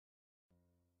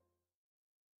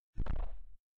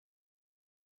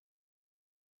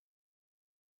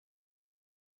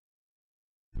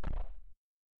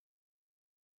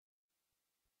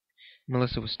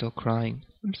Melissa was still crying.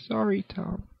 "I'm sorry,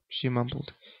 Tom," she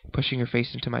mumbled, pushing her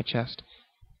face into my chest.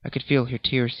 I could feel her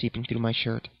tears seeping through my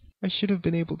shirt. "I should have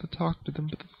been able to talk to them,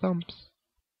 but the Thumps.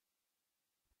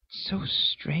 It's so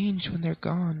strange when they're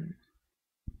gone.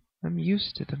 I'm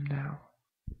used to them now."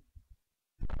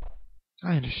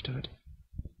 I understood.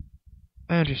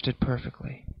 I understood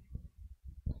perfectly.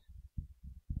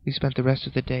 We spent the rest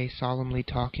of the day solemnly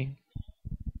talking,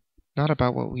 not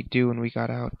about what we'd do when we got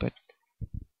out, but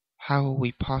how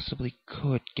we possibly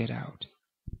could get out.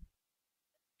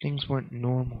 Things weren't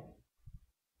normal.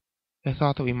 The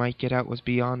thought that we might get out was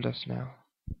beyond us now.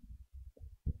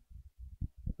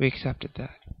 We accepted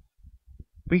that.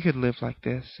 We could live like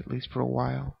this, at least for a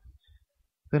while.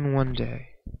 Then one day,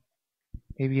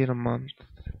 maybe in a month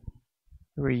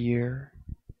or a year,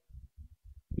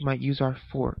 we might use our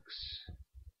forks,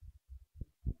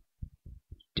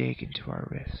 dig into our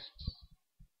wrists.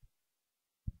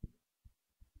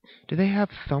 Do they have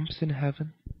Thumps in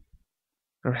heaven?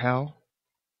 Or hell?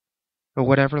 Or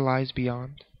whatever lies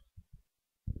beyond?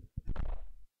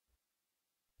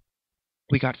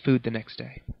 We got food the next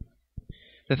day.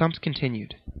 The Thumps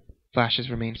continued. Flashes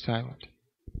remained silent.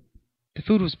 The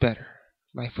food was better.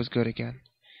 Life was good again.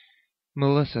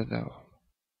 Melissa, though,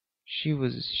 she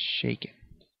was shaken.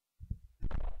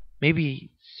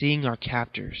 Maybe seeing our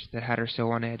captors that had her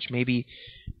so on edge, maybe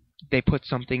they put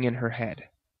something in her head.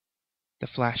 The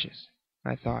flashes,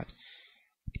 I thought.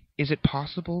 Is it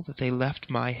possible that they left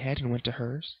my head and went to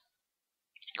hers?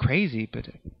 Crazy, but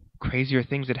crazier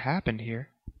things had happened here.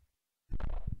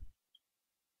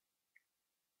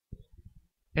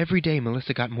 Every day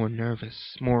Melissa got more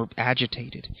nervous, more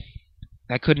agitated.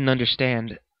 I couldn't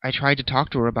understand. I tried to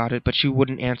talk to her about it, but she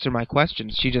wouldn't answer my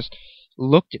questions. She just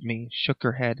looked at me, shook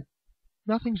her head.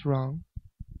 "Nothing's wrong,"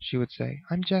 she would say.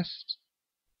 "I'm just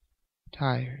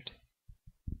tired."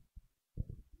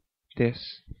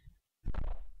 This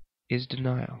is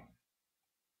denial.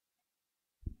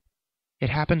 It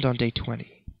happened on day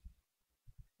 20.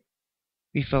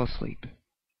 We fell asleep,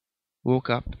 woke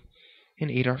up, and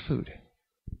ate our food.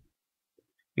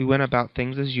 We went about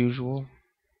things as usual.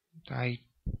 I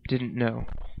didn't know.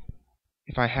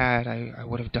 If I had, I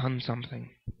would have done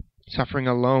something. Suffering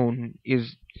alone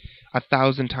is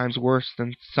 1,000 times worse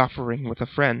than suffering with a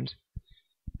friend.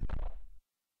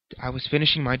 I was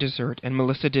finishing my dessert, and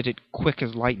Melissa did it quick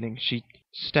as lightning. She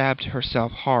stabbed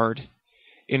herself hard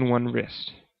in one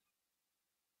wrist,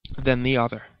 then the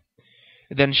other.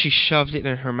 Then she shoved it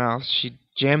in her mouth. She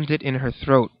jammed it in her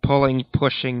throat, pulling,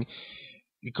 pushing,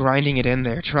 grinding it in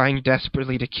there, trying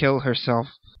desperately to kill herself,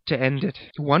 to end it.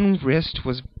 One wrist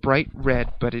was bright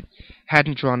red, but it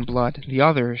hadn't drawn blood. The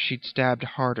other she'd stabbed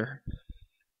harder,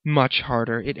 much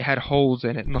harder. It had holes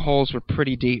in it, and the holes were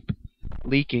pretty deep,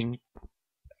 leaking,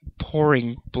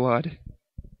 pouring blood.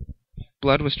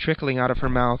 Blood was trickling out of her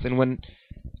mouth, and when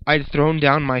I'd thrown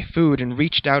down my food and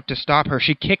reached out to stop her,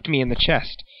 she kicked me in the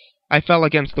chest. I fell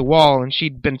against the wall, and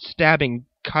she'd been stabbing,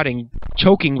 cutting,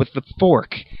 choking with the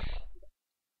fork.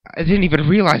 I didn't even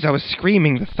realize I was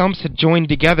screaming. The Thumps had joined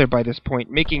together by this point,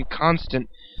 making constant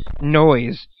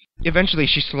noise. Eventually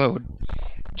she slowed,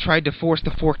 tried to force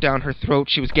the fork down her throat.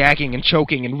 She was gagging and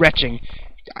choking and retching.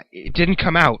 It didn't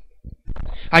come out.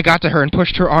 I got to her and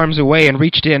pushed her arms away and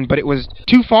reached in, but it was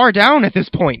too far down at this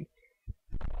point.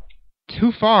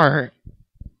 Too far.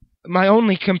 My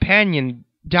only companion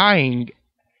dying.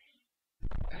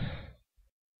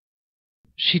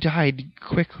 She died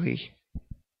quickly.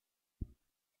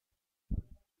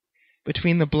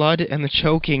 Between the blood and the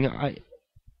choking,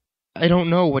 I don't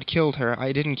know what killed her.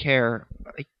 I didn't care.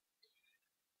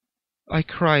 I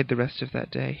cried the rest of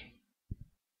that day.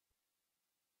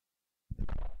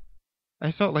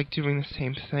 I felt like doing the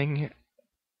same thing.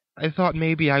 I thought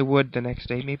maybe I would the next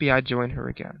day. Maybe I'd join her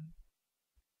again.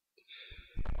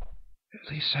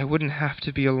 At least I wouldn't have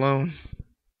to be alone.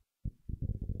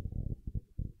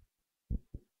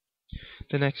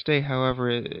 The next day, however,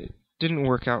 it didn't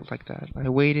work out like that. I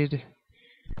waited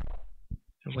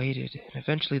and waited, and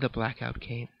eventually the blackout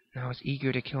came, and I was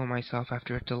eager to kill myself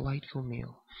after a delightful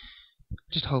meal.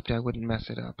 Just hoped I wouldn't mess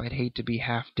it up. I'd hate to be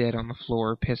half dead on the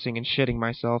floor, pissing and shitting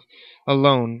myself,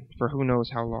 alone for who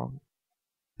knows how long.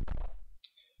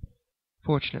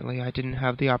 Fortunately, I didn't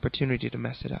have the opportunity to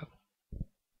mess it up.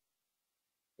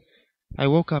 I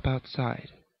woke up outside.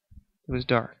 It was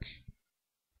dark.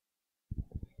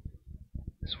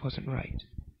 This wasn't right.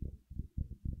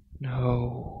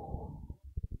 "No,"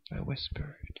 I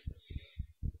whispered.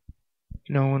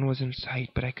 No one was in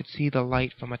sight, but I could see the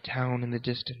light from a town in the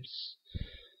distance.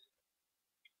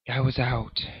 I was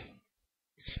out.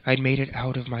 I'd made it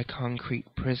out of my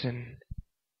concrete prison.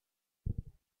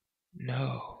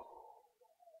 No.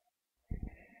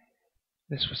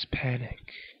 This was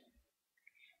panic.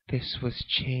 This was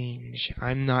change.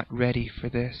 I'm not ready for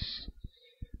this.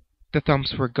 The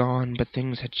thumps were gone, but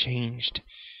things had changed.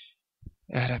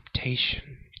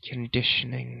 Adaptation,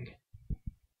 conditioning.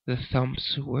 The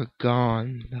thumps were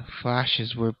gone. The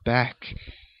flashes were back.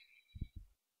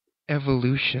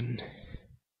 Evolution.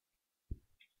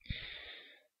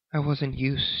 I wasn't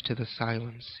used to the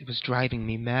silence. It was driving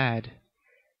me mad.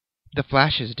 The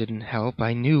flashes didn't help.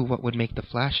 I knew what would make the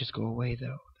flashes go away,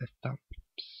 though. The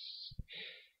thumps.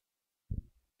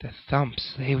 The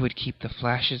thumps, they would keep the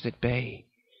flashes at bay.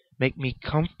 Make me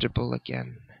comfortable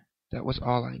again. That was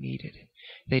all I needed.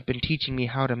 They'd been teaching me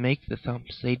how to make the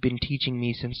thumps. They'd been teaching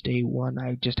me since day one.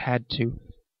 I just had to.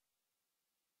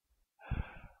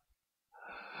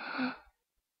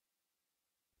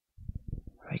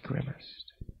 I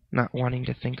grimaced, not wanting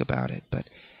to think about it, but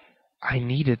I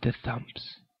needed the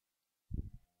thumps.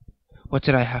 What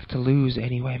did I have to lose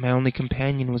anyway? My only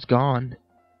companion was gone.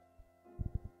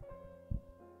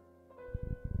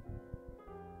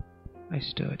 I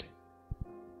stood,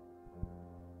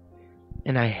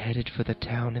 and I headed for the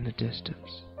town in the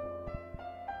distance.